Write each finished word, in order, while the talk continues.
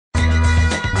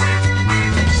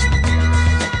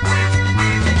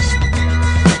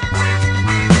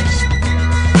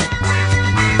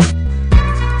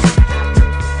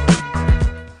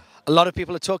A lot of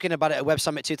people are talking about it at Web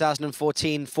Summit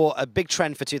 2014 for a big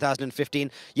trend for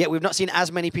 2015, yet we've not seen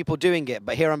as many people doing it.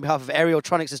 But here on behalf of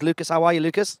Aerialtronics is Lucas. How are you,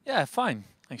 Lucas? Yeah, fine.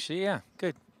 Actually, yeah,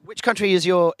 good. Which country is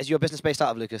your business based out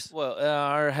of, Lucas? Well,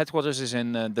 our headquarters is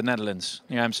in the Netherlands,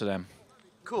 near Amsterdam.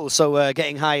 Cool. So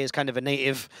getting high is kind of a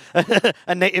native,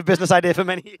 a native business idea for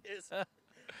many years.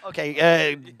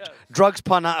 Okay, drugs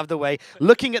pun out of the way.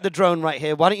 Looking at the drone right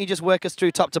here, why don't you just work us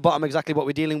through top to bottom exactly what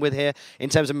we're dealing with here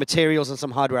in terms of materials and some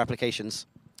hardware applications?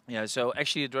 Yeah, so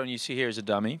actually the drone you see here is a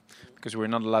dummy, because we're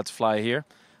not allowed to fly here.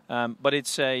 But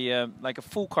it's a like a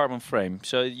full carbon frame.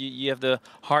 So you have the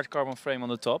hard carbon frame on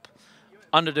the top.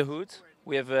 Under the hood,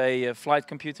 we have a flight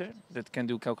computer that can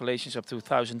do calculations up to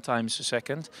 1,000 times a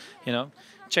second. You know,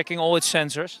 checking all its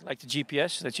sensors, like the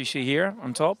GPS that you see here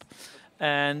on top.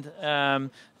 And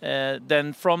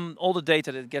then from all the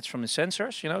data that it gets from the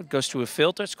sensors, it goes through a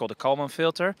filter. It's called a Kalman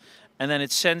filter, and then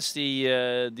it sends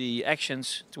the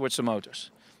actions towards the motors.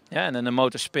 Yeah, and then the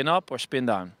motors spin up or spin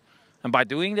down. And by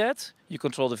doing that, you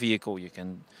control the vehicle. You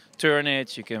can turn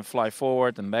it, you can fly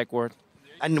forward and backward.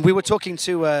 And we were talking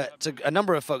to a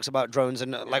number of folks about drones,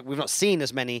 and like we've not seen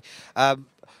as many.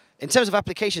 In terms of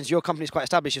applications, your company's quite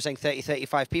established. You're saying 30,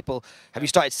 35 people. Have you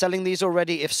started selling these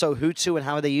already? If so, who to and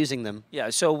how are they using them? Yeah,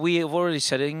 so we have already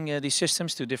selling these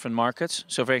systems to different markets.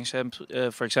 So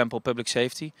for example, public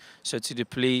safety. So to the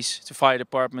police, to fire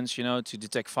departments, to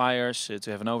detect fires,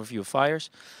 to have an overview of fires,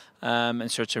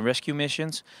 and search and rescue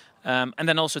missions. And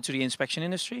then also to the inspection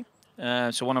industry.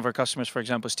 So one of our customers, for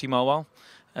example, is T-Mobile.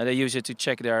 They use it to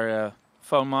check their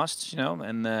phone masts,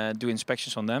 and do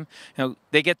inspections on them.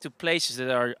 They get to places that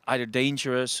are either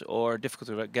dangerous or difficult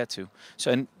to get to.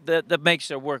 So and that makes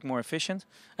their work more efficient.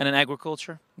 And in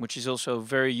agriculture, which is also a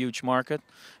very huge market,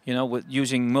 with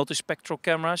using multispectral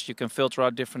cameras, you can filter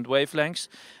out different wavelengths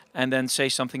and then say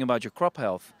something about your crop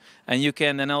health. And you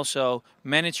can then also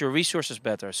manage your resources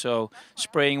better. So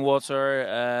spraying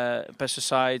water,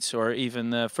 pesticides, or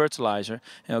even fertilizer,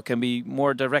 can be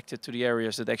more directed to the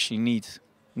areas that actually need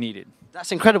it.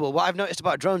 That's incredible. What I've noticed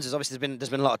about drones is obviously there's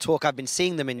been a lot of talk. I've been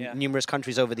seeing them in numerous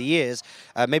countries over the years,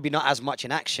 maybe not as much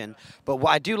in action. But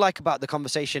what I do like about the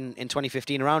conversation in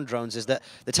 2015 around drones is that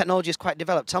the technology is quite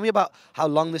developed. Tell me about how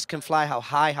long this can fly, how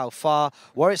high, how far,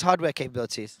 what are its hardware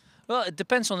capabilities? Well, it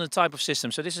depends on the type of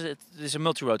system. So this is a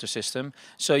multi-rotor system.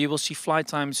 So you will see flight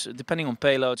times, depending on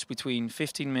payloads, between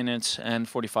 15 minutes and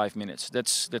 45 minutes.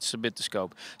 That's a bit the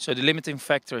scope. So the limiting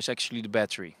factor is actually the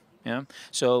battery. Yeah.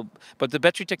 So, but the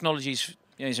battery technology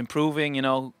is improving.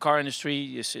 Car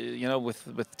industry is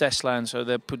with Tesla, and so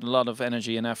they put a lot of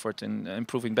energy and effort in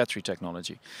improving battery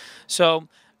technology. So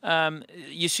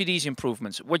you see these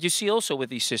improvements. What you see also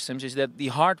with these systems is that the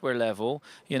hardware level,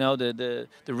 the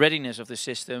readiness of the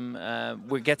system,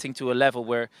 we're getting to a level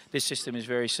where this system is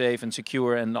very safe and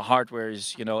secure, and the hardware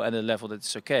is at a level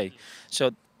that's okay.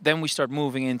 So then we start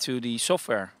moving into the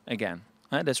software again.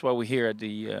 That's why we're here at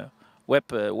the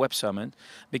Web Summit,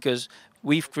 because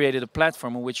we've created a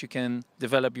platform on which you can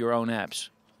develop your own apps.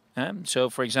 So,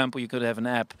 for example, you could have an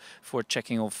app for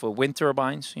checking of wind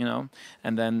turbines,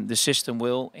 and then the system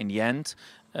will, in the end,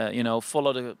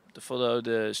 follow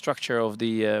the structure of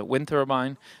the wind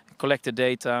turbine, collect the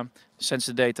data, sends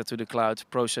the data to the cloud,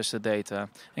 process the data,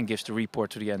 and gives the report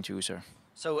to the end user.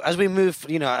 So, as we move,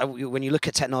 when you look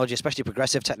at technology, especially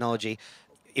progressive technology,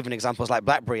 even examples like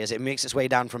BlackBerry, as it makes its way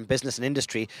down from business and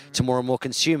industry to more and more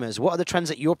consumers. What are the trends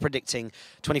that you're predicting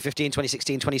 2015,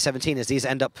 2016, 2017 as these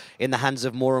end up in the hands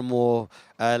of more and more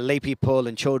lay people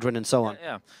and children and so on?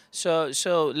 Yeah. So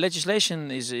legislation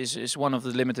is one of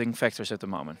the limiting factors at the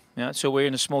moment. Yeah. So we're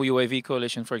in a small UAV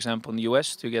coalition, for example, in the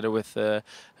US, together with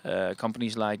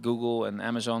companies like Google and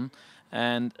Amazon.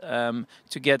 And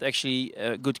to get actually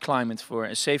a good climate,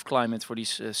 a safe climate for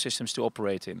these systems to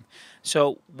operate in.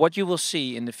 So what you will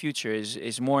see in the future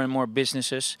is more and more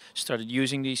businesses started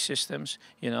using these systems,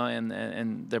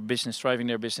 and their business, driving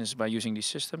their business by using these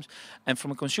systems. And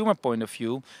from a consumer point of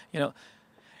view,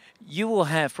 you will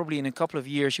have, probably in a couple of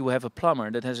years, you will have a plumber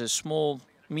that has a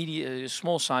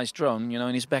small-sized drone,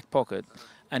 in his back pocket,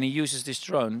 and he uses this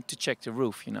drone to check the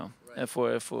roof,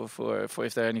 for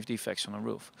if there are any defects on the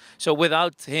roof. So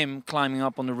without him climbing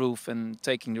up on the roof and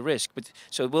taking the risk. But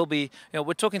so it will be,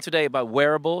 we're talking today about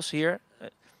wearables here.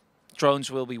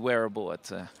 Drones will be wearable at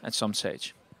some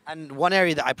stage. And one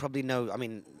area that I probably know,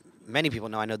 many people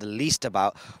know I know the least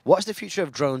about, what's the future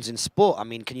of drones in sport?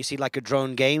 Can you see like a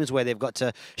drone games where they've got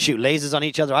to shoot lasers on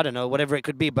each other? I don't know, whatever it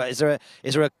could be. But is there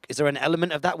an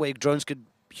element of that where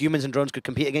humans and drones could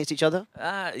compete against each other?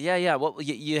 Yeah. Well,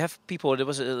 you have people. There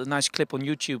was a nice clip on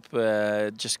YouTube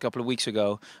just a couple of weeks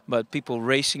ago about people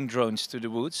racing drones to the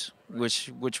woods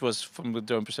which was from the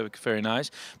drone perspective very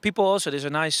nice. People also, there's a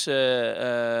nice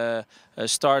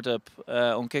startup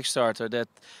on Kickstarter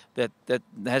that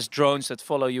has drones that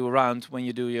follow you around when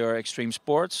you do your extreme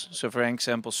sports. So for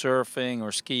example, surfing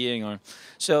or skiing, or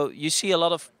so you see a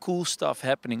lot of cool stuff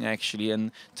happening actually,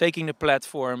 and taking the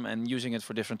platform and using it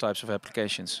for different types of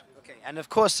applications. Okay, and of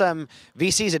course,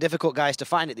 VCs are difficult guys to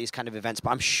find at these kind of events,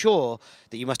 but I'm sure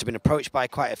that you must have been approached by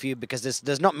quite a few, because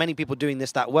there's not many people doing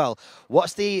this that well.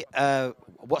 What's the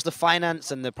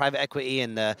finance and the private equity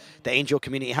and the angel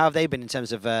community? How have they been in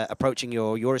terms of approaching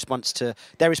your response to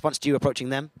their response to you approaching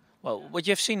them? Well, what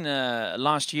you have seen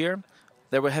last year,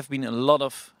 there have been a lot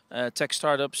of tech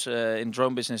startups in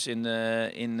drone business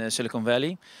in Silicon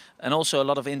Valley, and also a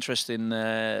lot of interest in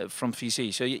from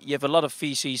VCs. So you have a lot of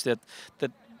VCs that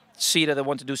see that they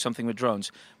want to do something with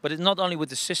drones, but it's not only with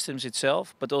the systems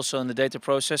itself, but also in the data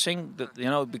processing.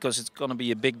 Because it's going to be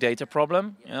a big data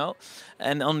problem,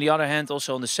 and on the other hand,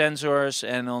 also on the sensors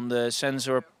and on the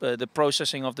sensor, the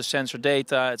processing of the sensor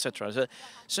data, etc.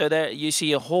 So there you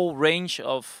see a whole range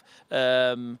of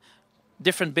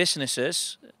different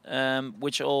businesses,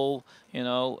 which all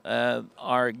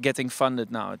are getting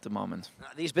funded now at the moment.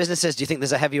 These businesses, do you think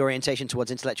there's a heavy orientation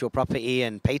towards intellectual property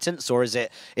and patents, or is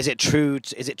it true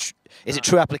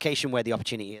application where the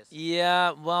opportunity is?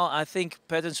 Yeah, well, I think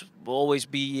patents will always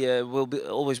be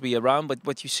around, but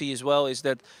what you see as well is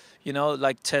that,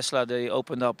 like Tesla, they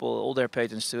opened up all their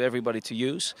patents to everybody to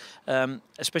use,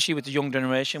 especially with the young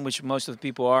generation, which most of the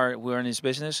people who are in this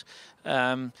business.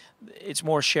 It's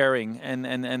more sharing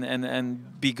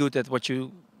and be good at what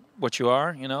you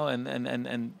are,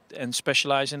 and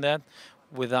specialize in that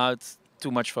without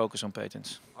too much focus on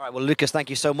patents. All right, well, Lucas, thank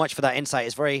you so much for that insight.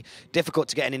 It's very difficult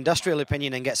to get an industrial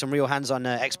opinion and get some real hands-on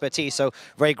expertise, so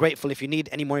very grateful. If you need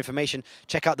any more information,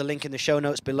 check out the link in the show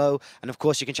notes below. And of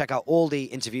course, you can check out all the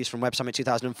interviews from Web Summit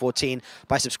 2014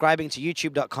 by subscribing to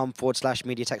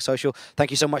youtube.com/MediaTekSocial.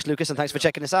 Thank you so much, Lucas, and thanks for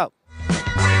checking us out.